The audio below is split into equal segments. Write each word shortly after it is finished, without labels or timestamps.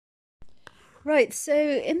Right, so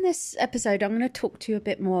in this episode, I'm going to talk to you a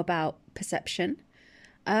bit more about perception.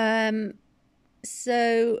 Um,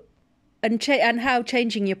 so and how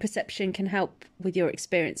changing your perception can help with your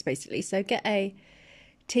experience, basically. So get a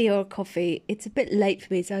tea or a coffee. It's a bit late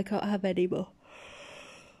for me, so I can't have any more.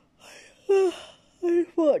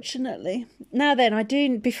 Unfortunately. Now then, I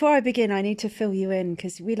do. Before I begin, I need to fill you in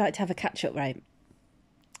because we like to have a catch up, right?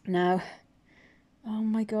 Now, oh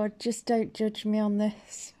my God, just don't judge me on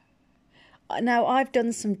this. Now I've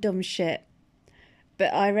done some dumb shit,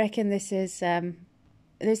 but I reckon this is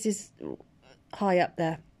high up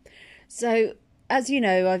there. So, as you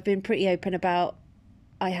know, I've been pretty open about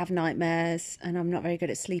I have nightmares and I'm not very good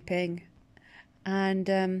at sleeping,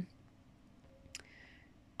 and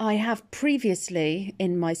I have previously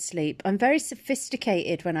in my sleep. I'm very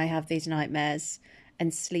sophisticated when I have these nightmares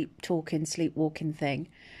and sleep talking, sleepwalking thing.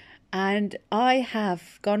 And I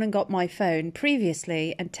have gone and got my phone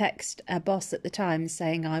previously and text a boss at the time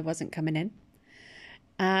saying I wasn't coming in.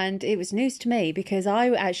 And it was news to me because I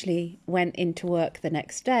actually went into work the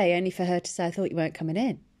next day only for her to say, I thought you weren't coming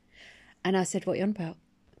in. And I said, what are you on about?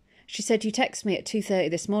 She said, you texted me at 2:30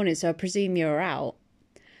 this morning, so I presume you were out.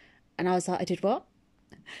 And I was like, I did what?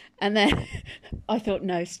 And then I thought,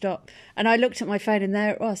 no, stop. And I looked at my phone and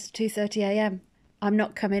there it was, 2:30 a.m. I'm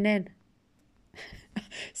not coming in.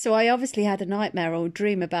 So I obviously had a nightmare or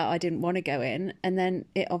dream about I didn't want to go in, and then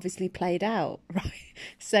it obviously played out, right?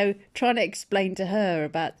 So trying to explain to her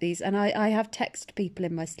about these, and I have text people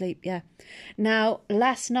in my sleep, yeah. Now,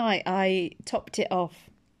 last night I topped it off.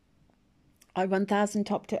 I 1000%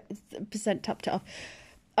 topped it off.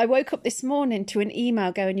 I woke up this morning to an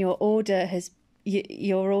email going, your order is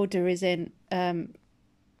in,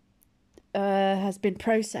 has been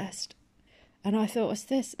processed. And I thought, what's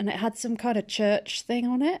this? And it had some kind of church thing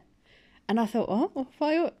on it. And I thought,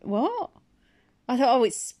 what? I thought, oh,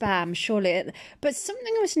 it's spam, surely. But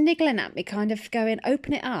something was niggling at me, kind of going,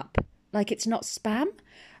 open it up, like it's not spam.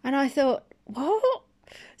 And I thought, what?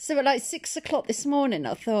 So at like 6 o'clock this morning,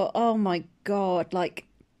 I thought, oh my God, like,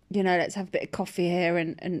 let's have a bit of coffee here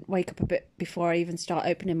and wake up a bit before I even start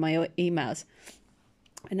opening my emails.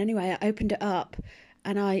 And anyway, I opened it up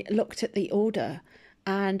and I looked at the order,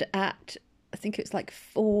 and at I think it was like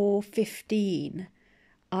 4:15,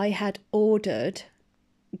 I had ordered,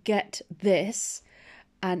 get this,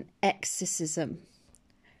 an exorcism.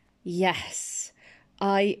 Yes,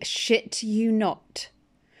 I shit you not.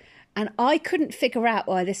 And I couldn't figure out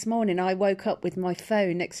why this morning I woke up with my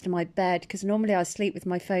phone next to my bed, because normally I sleep with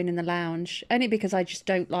my phone in the lounge, only because I just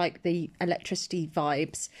don't like the electricity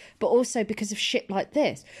vibes, but also because of shit like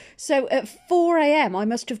this. So at 4 a.m. I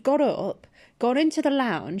must have got up, gone into the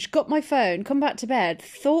lounge, got my phone, come back to bed,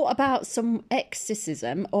 thought about some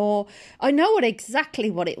exorcism, or I know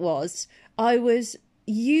exactly what it was. I was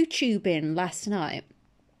YouTubing last night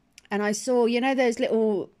and I saw, those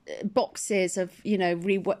little boxes of,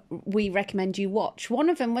 we recommend you watch. One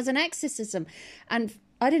of them was an exorcism and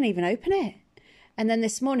I didn't even open it. And then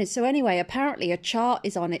this morning, so anyway, apparently a chart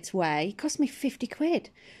is on its way. It cost me 50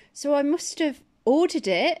 quid. So I must have ordered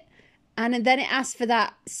it. And then it asked for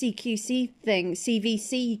that CQC thing,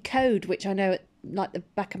 CVC code, which I know like the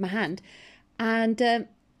back of my hand. And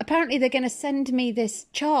apparently they're going to send me this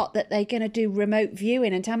chart that they're going to do remote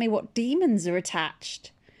viewing and tell me what demons are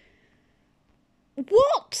attached.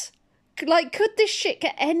 What? Like, could this shit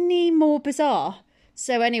get any more bizarre?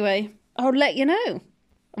 So anyway, I'll let you know.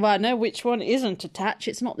 Well, I know which one isn't attached.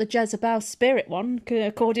 It's not the Jezebel spirit one,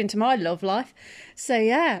 according to my love life. So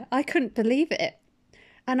yeah, I couldn't believe it.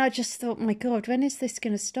 And I just thought, my God, when is this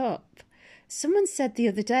going to stop? Someone said the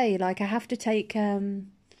other day, like, I have to take, I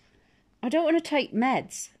don't want to take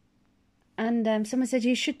meds. And someone said,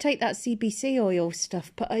 you should take that CBC oil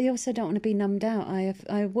stuff. But I also don't want to be numbed out.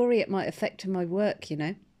 I worry it might affect my work,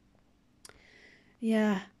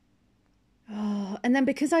 Yeah. Oh, and then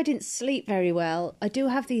because I didn't sleep very well, I do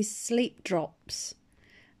have these sleep drops.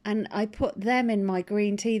 And I put them in my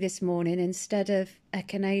green tea this morning instead of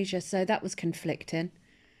echinacea. So that was conflicting.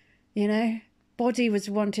 Body was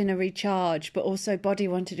wanting a recharge, but also body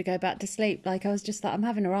wanted to go back to sleep. Like, I was just like, I'm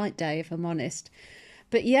having a right day, if I'm honest.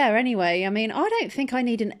 But yeah, anyway, I mean, I don't think I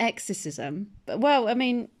need an exorcism. But, well, I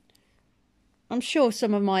mean, I'm sure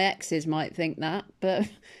some of my exes might think that. But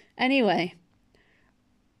anyway,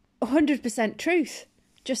 100% truth.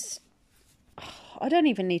 Just, I don't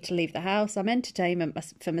even need to leave the house. I'm entertainment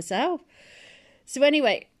for myself. So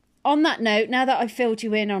anyway, on that note, now that I've filled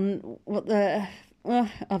you in on what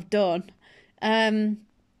I've done,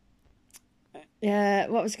 yeah,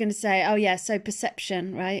 what was I going to say? Oh yeah, so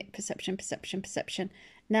perception, right? Perception.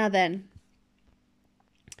 Now then,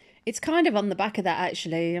 It's kind of on the back of that,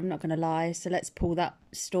 actually. I'm not going to lie. So let's pull that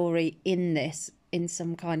story in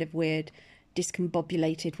some kind of weird,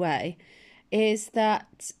 discombobulated way. Is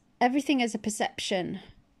that everything is a perception.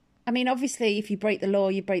 I mean, obviously, if you break the law,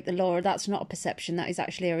 you break the law. That's not a perception. That is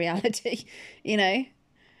actually a reality, you know.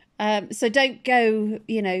 So don't go,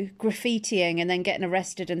 graffitiing and then getting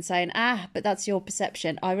arrested and saying, but that's your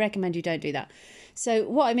perception. I recommend you don't do that. So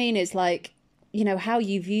what I mean is like, how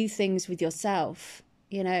you view things with yourself,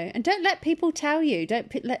 and don't let people tell you.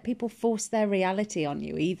 Don't let people force their reality on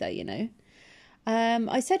you either.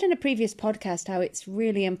 I said in a previous podcast how it's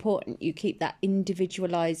really important you keep that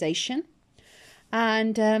individualization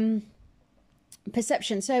and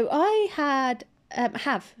perception. So I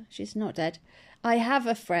she's not dead. I have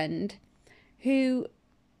a friend who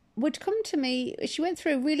would come to me. She went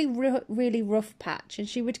through a really, really rough patch, and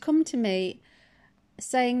she would come to me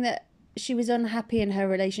saying that she was unhappy in her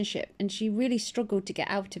relationship and she really struggled to get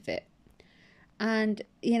out of it. And,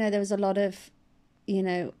 there was a lot of,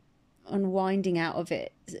 unwinding out of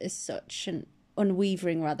it as such, and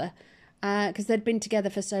unweavering rather, because they'd been together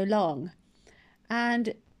for so long.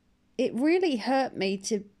 And it really hurt me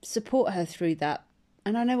to support her through that.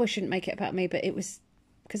 And I know I shouldn't make it about me, but it was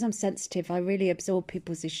because I'm sensitive. I really absorb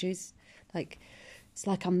people's issues. Like, it's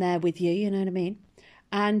like I'm there with you, you know what I mean?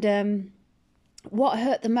 And what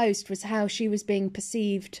hurt the most was how she was being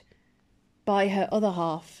perceived by her other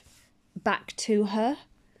half back to her.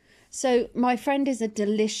 So my friend is a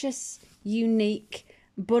delicious, unique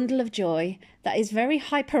bundle of joy that is very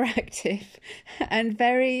hyperactive and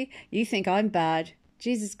you think I'm bad.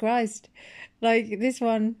 Jesus Christ. Like, this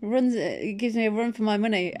one gives me a run for my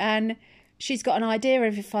money, and she's got an idea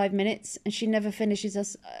every 5 minutes and she never finishes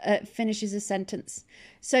a sentence.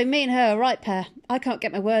 So me and her are right pair. I can't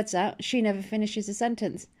get my words out. She never finishes a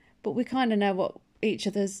sentence, but we kind of know what each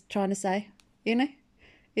other's trying to say,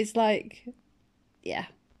 It's like, yeah.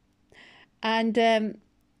 And,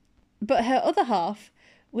 but her other half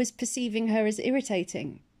was perceiving her as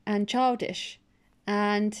irritating and childish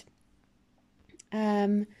and,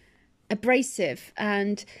 abrasive,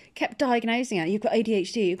 and kept diagnosing her. You've got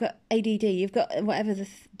ADHD, you've got ADD, you've got whatever the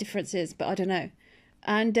difference is, but I don't know.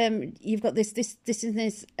 And you've got this and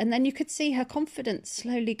this, and then you could see her confidence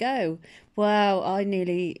slowly go. Wow,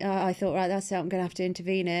 I thought, right, that's it, I'm going to have to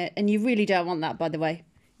intervene here. And you really don't want that, by the way.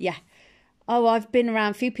 Yeah. Oh, I've been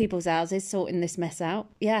around a few people's houses sorting this mess out.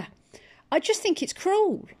 Yeah. I just think it's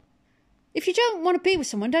cruel. If you don't want to be with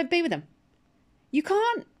someone, don't be with them. You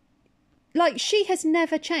can't. Like, she has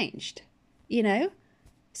never changed,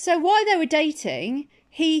 So while they were dating,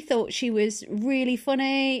 he thought she was really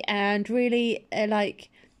funny and really,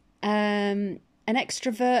 an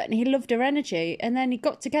extrovert, and he loved her energy. And then he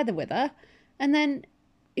got together with her, and then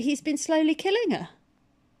he's been slowly killing her,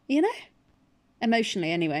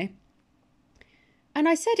 Emotionally, anyway. And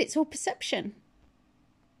I said, it's all perception.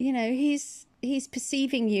 He's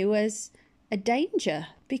perceiving you as a danger,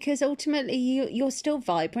 because ultimately you're still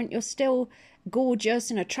vibrant, you're still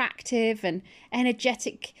gorgeous and attractive and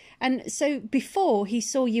energetic. And so before, he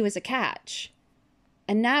saw you as a catch,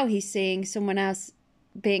 and now he's seeing someone else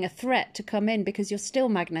being a threat to come in, because you're still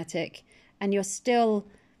magnetic and you're still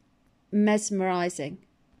mesmerizing,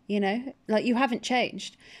 like you haven't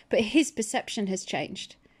changed, but his perception has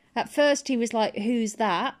changed. At first he was like, who's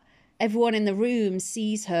that? Everyone in the room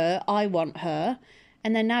sees her, I want her.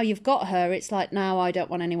 And then now you've got her, it's like, now I don't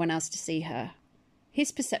want anyone else to see her.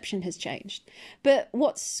 His perception has changed. But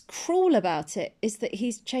what's cruel about it is that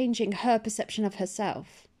he's changing her perception of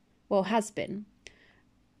herself. Well, has been.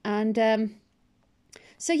 And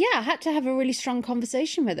so, yeah, I had to have a really strong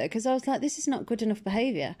conversation with her, because I was like, this is not good enough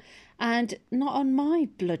behaviour. And not on my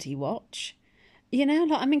bloody watch.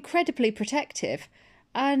 I'm incredibly protective.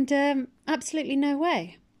 And absolutely no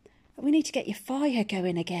way. We need to get your fire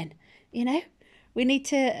going again, We need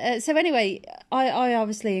to. So anyway, I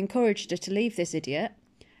obviously encouraged her to leave this idiot,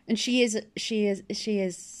 and she is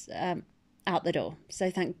out the door. So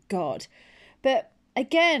thank God. But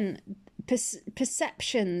again,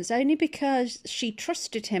 perceptions. Only because she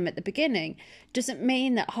trusted him at the beginning doesn't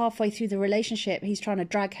mean that halfway through the relationship he's trying to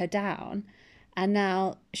drag her down, and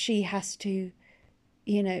now she has to,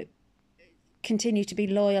 continue to be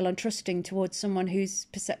loyal and trusting towards someone whose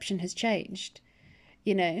perception has changed.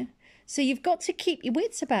 So you've got to keep your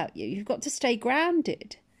wits about you. You've got to stay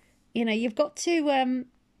grounded. You've got to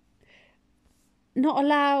not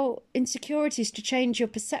allow insecurities to change your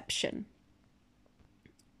perception.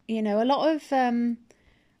 A lot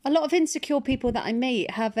of insecure people that I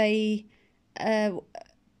meet have a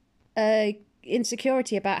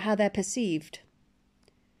insecurity about how they're perceived.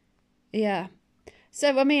 Yeah.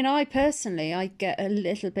 So, I mean, I get a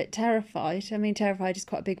little bit terrified. I mean, terrified is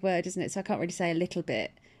quite a big word, isn't it? So I can't really say a little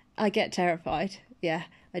bit. I get terrified. Yeah,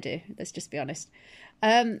 I do. Let's just be honest.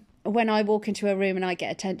 When I walk into a room and I get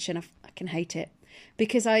attention, I can hate it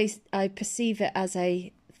because I perceive it as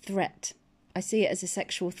a threat. I see it as a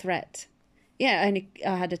sexual threat. Yeah,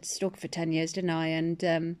 I had a stalker for 10 years, didn't I?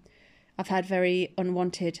 And I've had very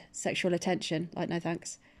unwanted sexual attention. Like, no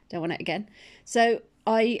thanks. Don't want it again. So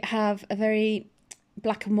I have a very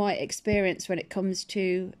black and white experience when it comes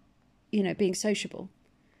to, being sociable.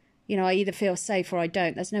 I either feel safe or I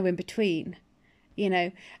don't. There's no in between,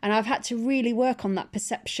 and I've had to really work on that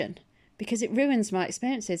perception because it ruins my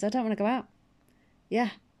experiences. I don't want to go out.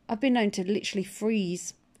 Yeah, I've been known to literally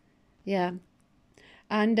freeze. Yeah.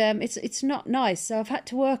 And it's not nice. So I've had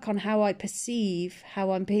to work on how I perceive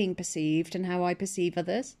how I'm being perceived and how I perceive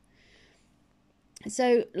others.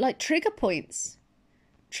 So, like trigger points.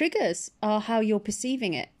 Triggers are how you're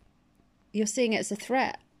perceiving it. You're seeing it as a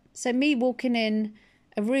threat. So me walking in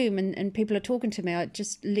a room and people are talking to me, I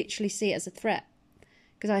just literally see it as a threat.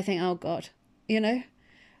 Because I think, oh God,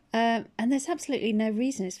 And there's absolutely no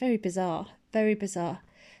reason. It's very bizarre. Very bizarre.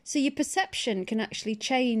 So your perception can actually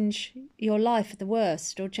change your life for the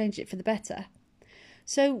worst or change it for the better.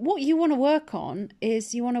 So what you want to work on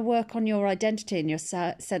is you want to work on your identity and your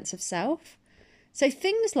sense of self. So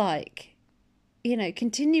things like,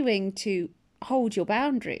 continuing to hold your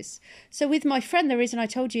boundaries. So with my friend, the reason I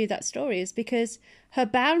told you that story is because her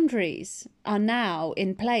boundaries are now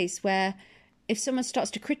in place where if someone starts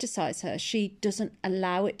to criticize her, she doesn't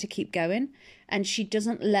allow it to keep going. And she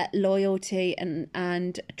doesn't let loyalty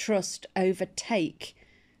and trust overtake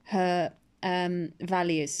her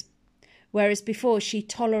values. Whereas before she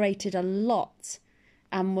tolerated a lot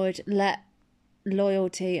and would let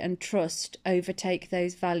loyalty and trust overtake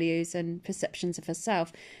those values and perceptions of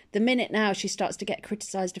herself. The minute now she starts to get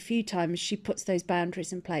criticised a few times, she puts those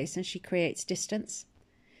boundaries in place and she creates distance.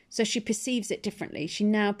 So she perceives it differently. She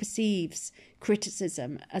now perceives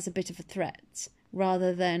criticism as a bit of a threat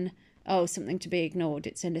rather than, oh, something to be ignored,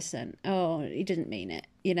 it's innocent. Oh, he didn't mean it,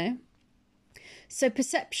 So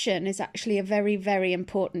perception is actually a very, very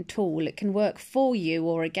important tool. It can work for you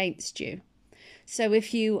or against you. So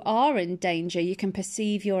if you are in danger, you can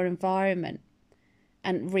perceive your environment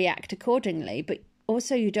and react accordingly. But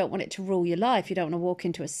also you don't want it to rule your life. You don't want to walk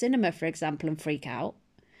into a cinema, for example, and freak out,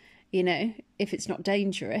 if it's not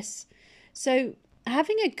dangerous. So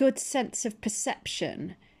having a good sense of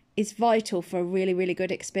perception is vital for a really, really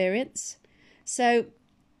good experience. So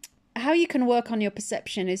how you can work on your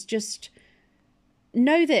perception is just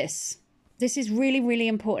know this. This is really, really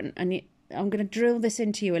important. And I'm going to drill this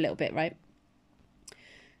into you a little bit, right?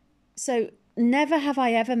 So never have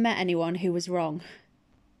I ever met anyone who was wrong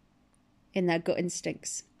in their gut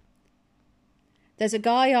instincts. There's a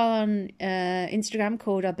guy on Instagram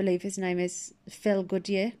called, I believe his name is Phil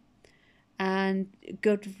Goodyear. And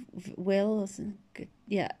Goodwill,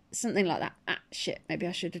 something like that. Maybe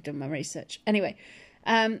I should have done my research. Anyway,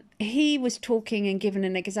 he was talking and giving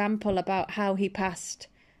an example about how he passed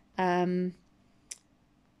a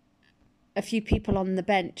few people on the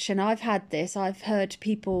bench. And I've had this. I've heard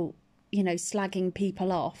people, slagging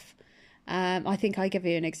people off. I think I gave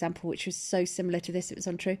you an example which was so similar to this, it was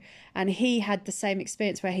untrue. And he had the same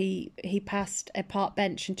experience where he passed a park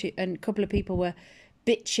bench and a couple of people were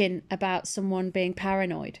bitching about someone being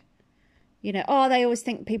paranoid. They always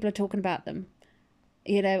think people are talking about them.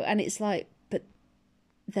 And it's like, but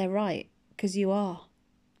they're right, because you are,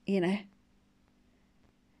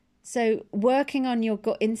 So working on your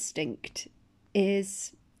gut instinct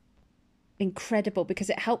is incredible because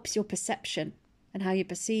it helps your perception and how you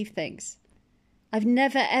perceive things. I've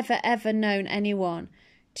never, ever, ever known anyone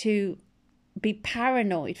to be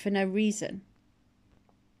paranoid for no reason.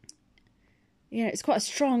 It's quite a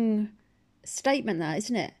strong statement, that,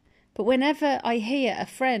 isn't it? But whenever I hear a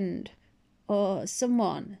friend or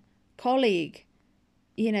someone, colleague,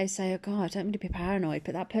 say, oh God, I don't mean to be paranoid,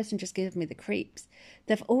 but that person just gives me the creeps.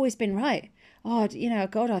 They've always been right. Oh,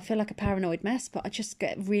 God, I feel like a paranoid mess, but I just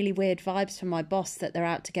get really weird vibes from my boss that they're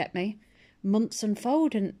out to get me. Months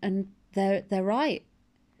unfold and they're right,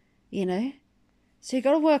 So you've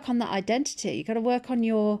got to work on that identity. You've got to work on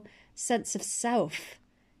your sense of self.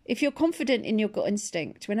 If you're confident in your gut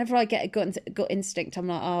instinct, whenever I get a gut instinct, I'm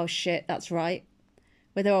like, oh shit, that's right,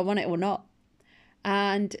 whether I want it or not.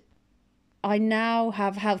 And I now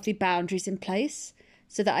have healthy boundaries in place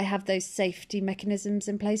so that I have those safety mechanisms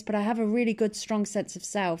in place, but I have a really good, strong sense of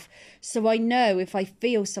self. So I know if I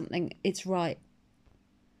feel something, it's right.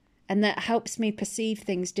 And that helps me perceive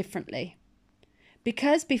things differently.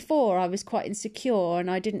 because before I was quite insecure and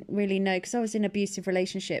I didn't really know, because I was in abusive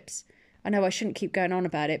relationships. I know I shouldn't keep going on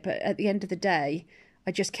about it, but at the end of the day,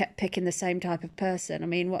 I just kept picking the same type of person. I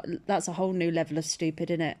mean, that's a whole new level of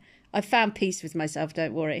stupid, isn't it? I've found peace with myself,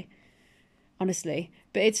 don't worry. Honestly.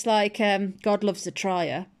 But it's like God loves a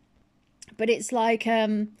trier. But it's like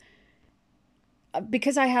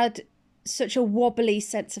because I had such a wobbly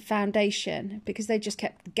sense of foundation, because they just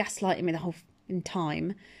kept gaslighting me the whole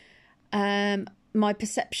time, my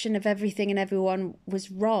perception of everything and everyone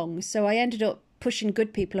was wrong. So I ended up pushing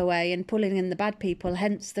good people away and pulling in the bad people,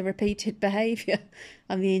 hence the repeated behaviour.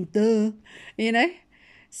 I mean, duh, you know?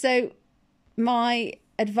 So my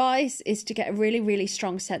advice is to get a really, really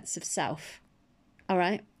strong sense of self, all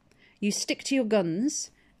right? You stick to your guns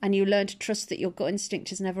and you learn to trust that your gut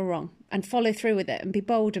instinct is never wrong and follow through with it and be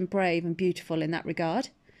bold and brave and beautiful in that regard.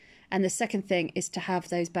 And the second thing is to have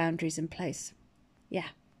those boundaries in place. Yeah.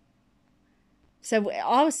 So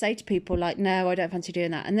I will say to people like, no, I don't fancy doing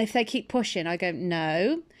that. And if they keep pushing, I go,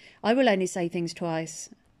 no, I will only say things twice.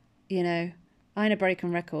 You know, I ain't a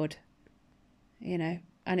broken record, you know,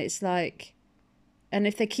 and it's like, and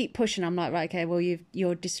if they keep pushing, I'm like, right, okay, well,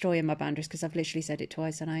 you're destroying my boundaries because I've literally said it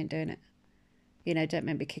twice and I ain't doing it. You know, don't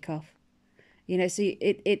make me kick off. You know, so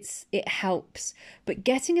it helps. But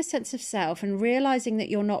getting a sense of self and realising that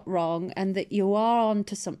you're not wrong and that you are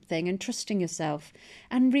onto something and trusting yourself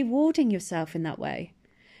and rewarding yourself in that way.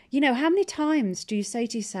 You know, how many times do you say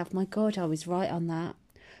to yourself, my God, I was right on that.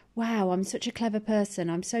 Wow, I'm such a clever person.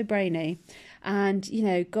 I'm so brainy. And, you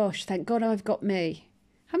know, gosh, thank God I've got me.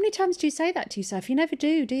 How many times do you say that to yourself? You never do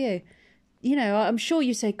you? You know, I'm sure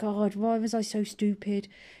you say, God, why was I so stupid?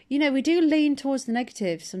 You know, we do lean towards the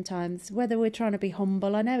negative sometimes, whether we're trying to be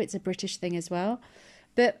humble. I know it's a British thing as well.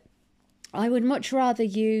 But I would much rather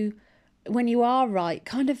you, when you are right,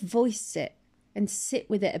 kind of voice it and sit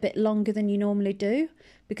with it a bit longer than you normally do,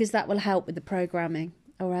 because that will help with the programming.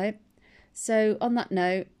 All right. So on that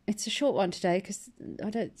note, it's a short one today because I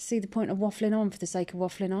don't see the point of waffling on for the sake of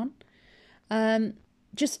waffling on.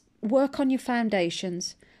 Just work on your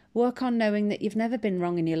foundations. Work on knowing that you've never been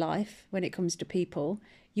wrong in your life when it comes to people.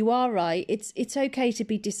 You are right. It's okay to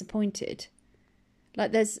be disappointed.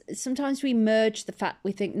 Like sometimes we merge the fact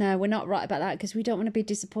we think, no, we're not right about that because we don't want to be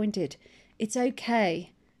disappointed. It's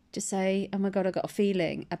okay to say, oh my God, I got a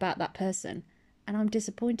feeling about that person and I'm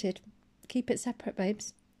disappointed. Keep it separate,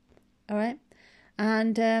 babes. All right.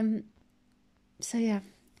 And so, yeah.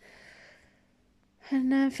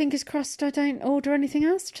 And fingers crossed I don't order anything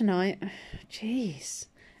else tonight. Jeez.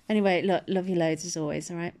 Anyway, look, love you loads as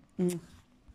always, all right?